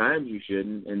 at times you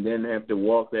shouldn't, and then have to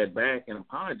walk that back and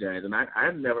apologize. And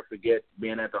I never forget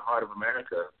being at the Heart of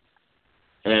America,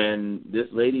 and this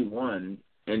lady won,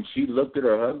 and she looked at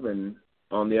her husband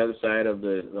on the other side of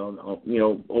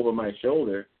over my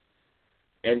shoulder,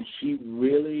 and she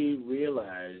really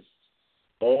realized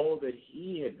all that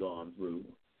he had gone through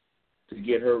to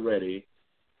get her ready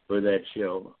for that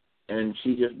show. And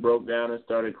she just broke down and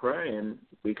started crying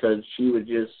because she was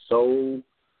just so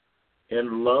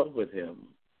in love with him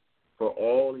for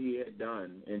all he had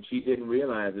done, and she didn't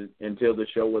realize it until the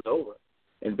show was over.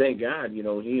 And thank God,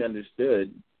 he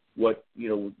understood what,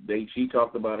 she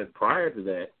talked about it prior to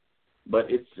that, but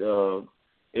it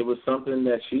was something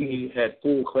that she had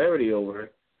full clarity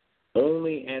over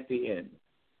only at the end.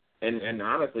 And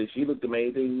honestly, she looked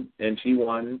amazing, and she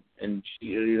won, and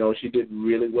she did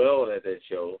really well at that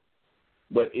show.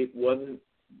 But it wasn't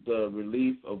the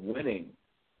relief of winning.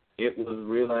 It was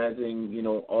realizing,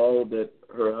 all that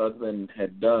her husband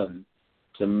had done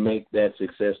to make that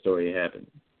success story happen.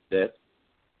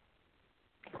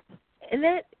 And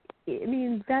that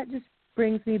just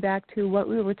brings me back to what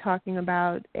we were talking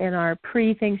about in our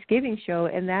pre-Thanksgiving show,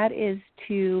 and that is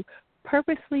to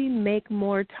purposely make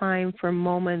more time for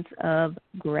moments of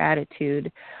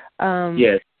gratitude.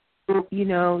 Yes.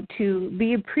 To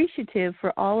be appreciative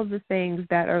for all of the things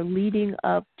that are leading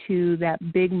up to that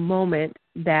big moment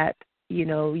that,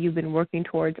 you've been working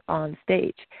towards on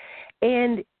stage.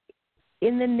 And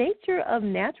in the nature of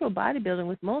natural bodybuilding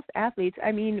with most athletes,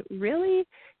 really,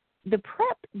 the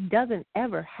prep doesn't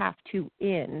ever have to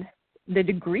end. The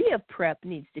degree of prep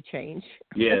needs to change.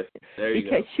 Yes, there you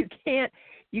because go. Because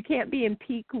you can't be in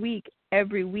peak week,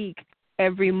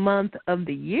 every month of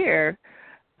the year.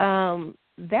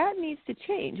 That needs to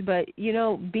change. But,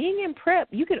 being in prep,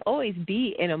 you can always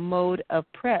be in a mode of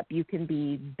prep. You can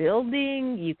be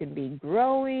building, you can be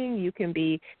growing, you can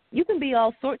be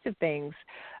all sorts of things,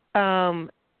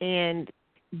 and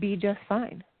be just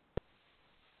fine.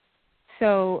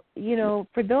 So,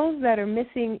 for those that are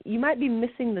missing, you might be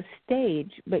missing the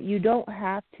stage, but you don't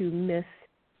have to miss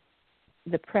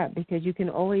the prep, because you can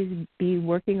always be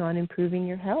working on improving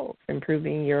your health,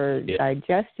 improving your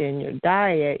digestion, your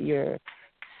diet, your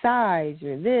size,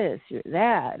 your this, your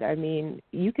that.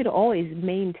 You could always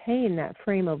maintain that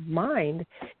frame of mind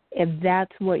if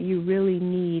that's what you really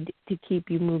need to keep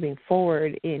you moving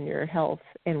forward in your health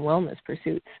and wellness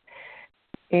pursuits.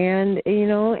 And,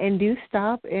 and do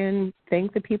stop and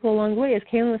thank the people along the way. As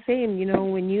Kaelin was saying,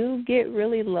 when you get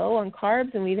really low on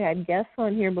carbs, and we've had guests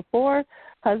on here before,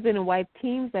 husband and wife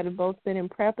teams that have both been in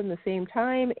prep in the same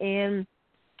time, and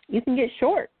you can get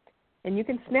short and you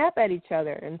can snap at each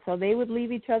other. And so they would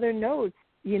leave each other notes,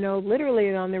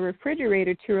 literally on the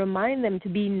refrigerator to remind them to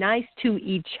be nice to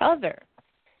each other.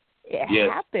 It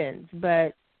happens,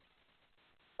 but,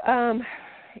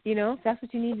 if that's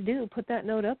what you need to do, put that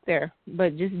note up there.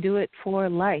 But just do it for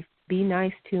life. Be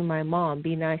nice to my mom.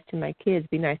 Be nice to my kids.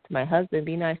 Be nice to my husband.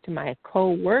 Be nice to my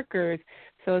co-workers.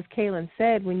 So as Kaelin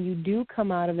said, when you do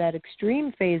come out of that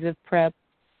extreme phase of prep,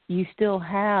 you still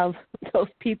have those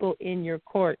people in your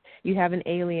court. You haven't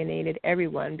alienated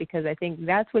everyone, because I think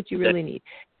that's what you really need.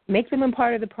 Make them a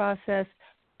part of the process.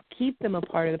 Keep them a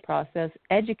part of the process.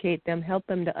 Educate them. Help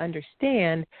them to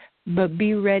understand. But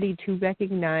be ready to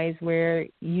recognize where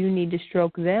you need to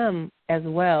stroke them as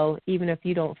well, even if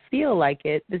you don't feel like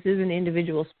it. This is an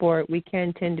individual sport. We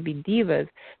can tend to be divas,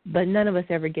 but none of us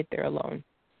ever get there alone.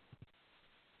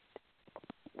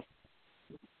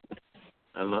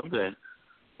 I love that.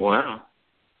 Wow.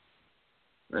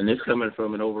 And this coming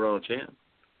from an overall champ.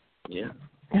 Yeah.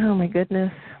 Oh, my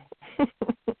goodness.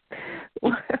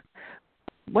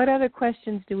 What other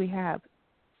questions do we have?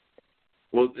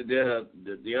 Well,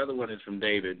 the other one is from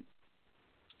David,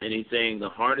 and he's saying the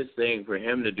hardest thing for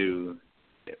him to do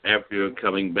after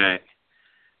coming back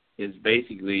is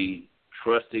basically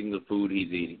trusting the food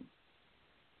he's eating.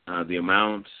 The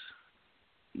amounts,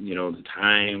 the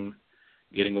time,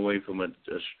 getting away from a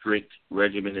strict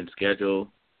regimen and schedule.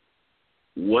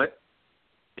 What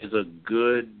is a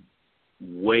good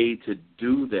way to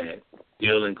do that?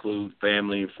 Still include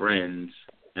family, friends,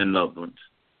 and loved ones.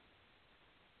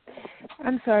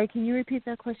 I'm sorry, can you repeat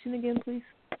that question again, please?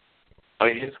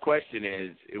 His question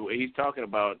is, he's talking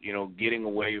about, getting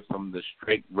away from the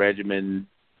strict regimen,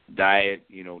 diet,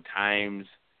 times,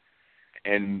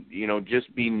 and,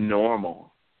 just be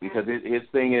normal. Because his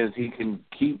thing is he can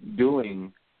keep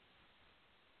doing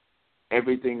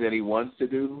everything that he wants to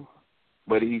do,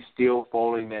 but he's still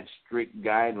following that strict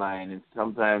guideline. And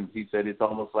sometimes he said it's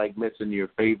almost like missing your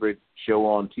favorite show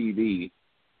on TV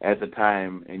at the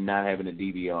time and not having a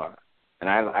DVR. And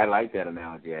I like that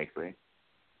analogy, actually.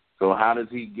 So how does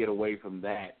he get away from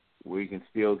that where he can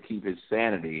still keep his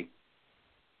sanity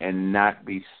and not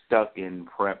be stuck in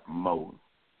prep mode?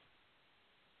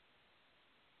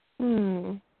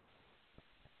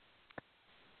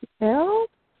 Well,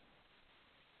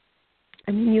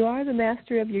 you are the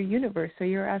master of your universe, so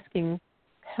you're asking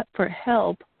for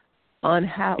help on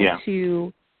how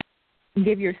to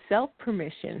give yourself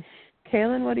permission.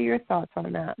 Kaelin, what are your thoughts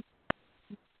on that?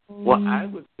 Well, I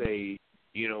would say,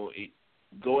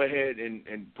 go ahead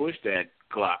and push that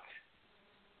clock,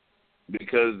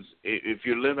 because if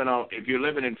you're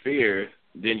living in fear,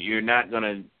 then you're not going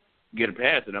to get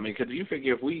past it. Because you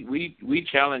figure if we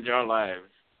challenge our lives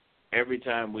every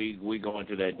time we go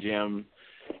into that gym,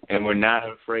 and we're not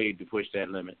afraid to push that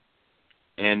limit,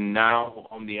 And now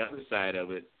on the other side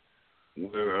of it,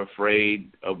 we're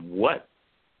afraid of what?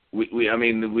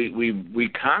 We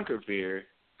conquer fear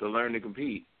to learn to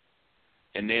compete.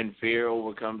 And then fear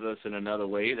overcomes us in another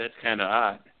way. That's kind of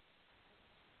odd.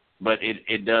 But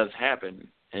it does happen.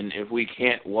 And if we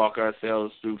can't walk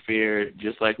ourselves through fear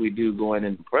just like we do going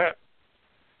into prep,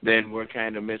 then we're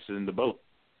kind of missing the boat.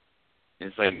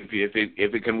 It's like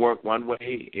if it can work one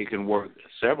way, it can work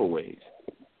several ways.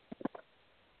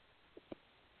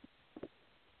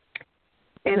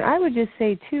 And I would just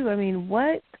say, too,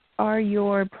 what are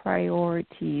your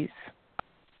priorities?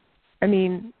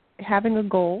 Having a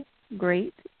goal,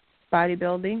 great.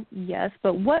 Bodybuilding, yes.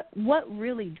 But what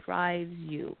really drives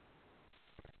you?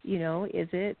 Is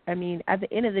it, at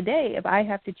the end of the day, if I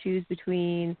have to choose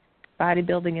between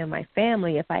bodybuilding and my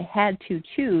family, if I had to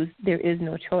choose, there is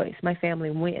no choice. My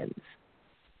family wins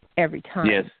every time.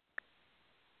 Yes.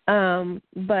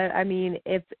 But,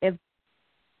 if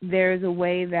there's a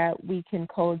way that we can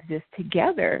coexist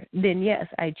together, then yes,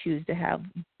 I choose to have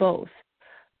both.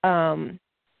 And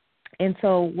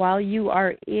so while you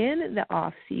are in the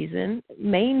off season,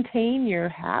 maintain your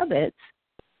habits,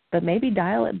 but maybe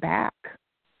dial it back.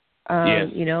 Yes.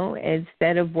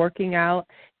 Instead of working out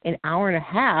an hour and a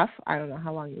half, I don't know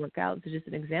how long you work out, it's just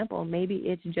an example, maybe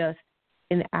it's just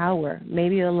an hour.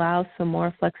 Maybe allow some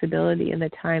more flexibility in the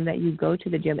time that you go to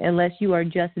the gym, unless you are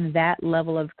just that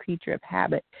level of creature of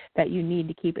habit that you need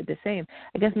to keep it the same.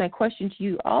 I guess my question to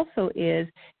you also is,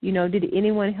 did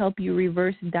anyone help you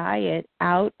reverse diet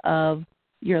out of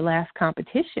your last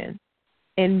competition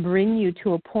and bring you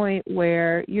to a point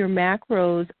where your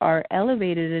macros are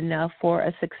elevated enough for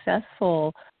a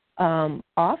successful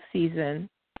off-season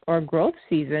or growth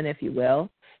season, if you will?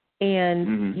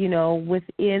 And,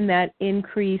 within that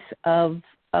increase of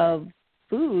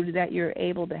food that you're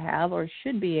able to have or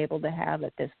should be able to have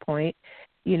at this point,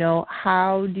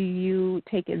 how do you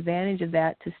take advantage of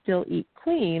that to still eat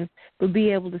clean, but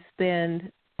be able to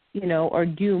spend, or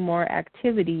do more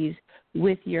activities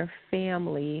with your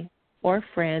family or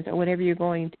friends or whatever you're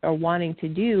going or wanting to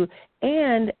do?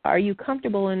 And are you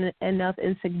comfortable enough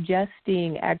in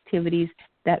suggesting activities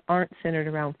that aren't centered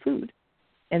around food?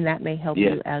 And that may help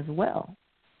you as well.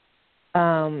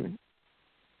 Because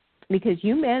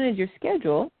you manage your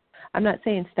schedule. I'm not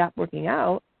saying stop working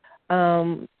out.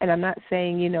 And I'm not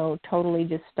saying, totally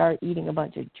just start eating a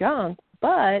bunch of junk.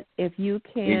 But if you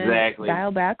can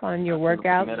dial back on your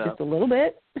workouts just a little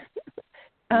bit,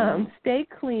 stay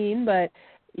clean, but,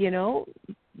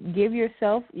 give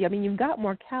yourself, you've got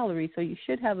more calories, so you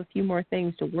should have a few more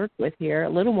things to work with here, a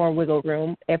little more wiggle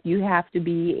room if you have to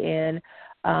be in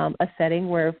a setting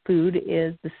where food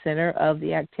is the center of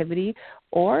the activity,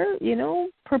 or,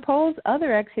 propose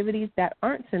other activities that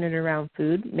aren't centered around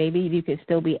food. Maybe you can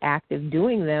still be active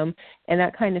doing them, and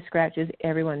that kind of scratches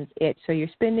everyone's itch. So you're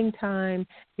spending time,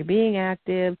 you're being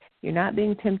active, you're not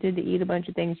being tempted to eat a bunch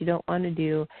of things you don't want to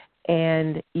do,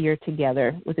 and you're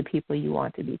together with the people you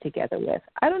want to be together with.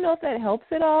 I don't know if that helps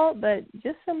at all, but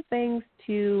just some things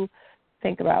to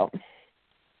think about.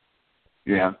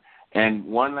 Yeah. And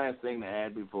one last thing to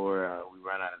add before we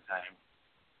run out of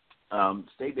time.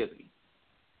 Stay busy.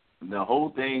 The whole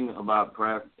thing about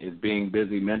prep is being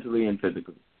busy mentally and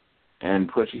physically and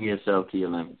pushing yourself to your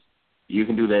limits. You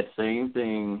can do that same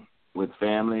thing with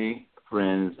family,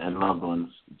 friends, and loved ones.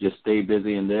 Just stay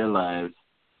busy in their lives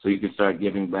so you can start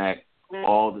giving back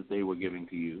all that they were giving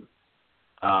to you.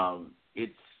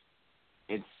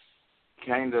 It's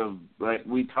kind of like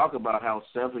we talk about how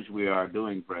selfish we are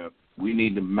doing prep. We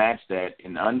need to match that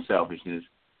in unselfishness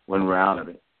when we're out of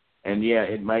it. And, yeah,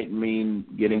 it might mean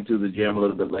getting to the gym a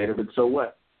little bit later, but so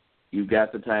what? You've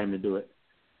got the time to do it.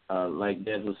 Like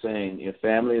Des was saying, if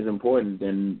family is important,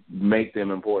 then make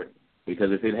them important.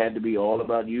 Because if it had to be all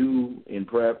about you in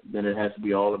prep, then it has to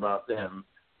be all about them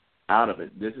out of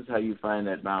it. This is how you find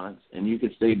that balance. And you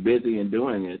can stay busy in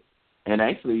doing it. And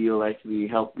actually, you'll actually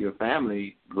help your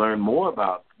family learn more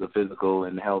about the physical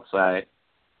and health side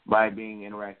by being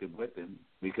interactive with them,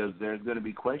 because there's going to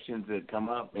be questions that come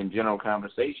up in general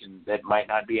conversation that might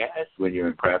not be asked when you're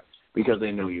in prep because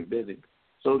they know you're busy.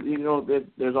 So,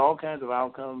 there's all kinds of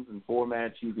outcomes and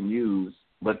formats you can use,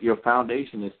 but your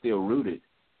foundation is still rooted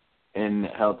in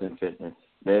health and fitness.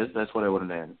 That's what I wanted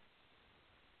to add.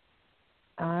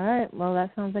 All right. Well,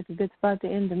 that sounds like a good spot to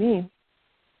end to me.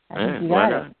 I think you why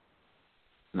got not? it.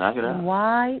 Knock it out.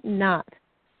 Why not?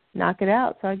 Knock it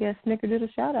out. So I guess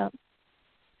Snickerdoodle shout out.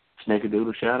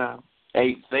 Snickerdoodle shout out.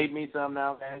 Hey, save me some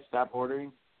now, guys. Stop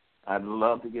ordering. I'd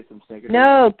love to get some Snickerdoodle.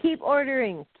 No, keep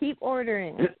ordering. Keep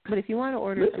ordering. But if you want to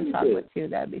order some chocolate too,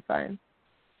 that'd be fine.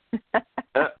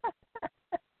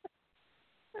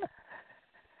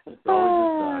 It's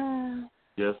always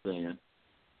just saying.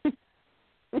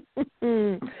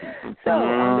 So,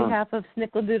 on behalf of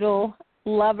Snickerdoodle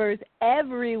lovers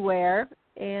everywhere,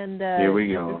 and here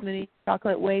we go. This mini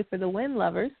chocolate way for the win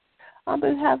lovers, on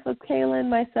behalf of Kaelin,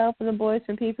 myself, and the boys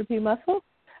from P4P Muscle,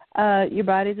 your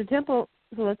body's a temple,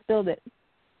 so let's build it.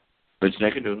 But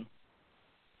Snickerdoodle.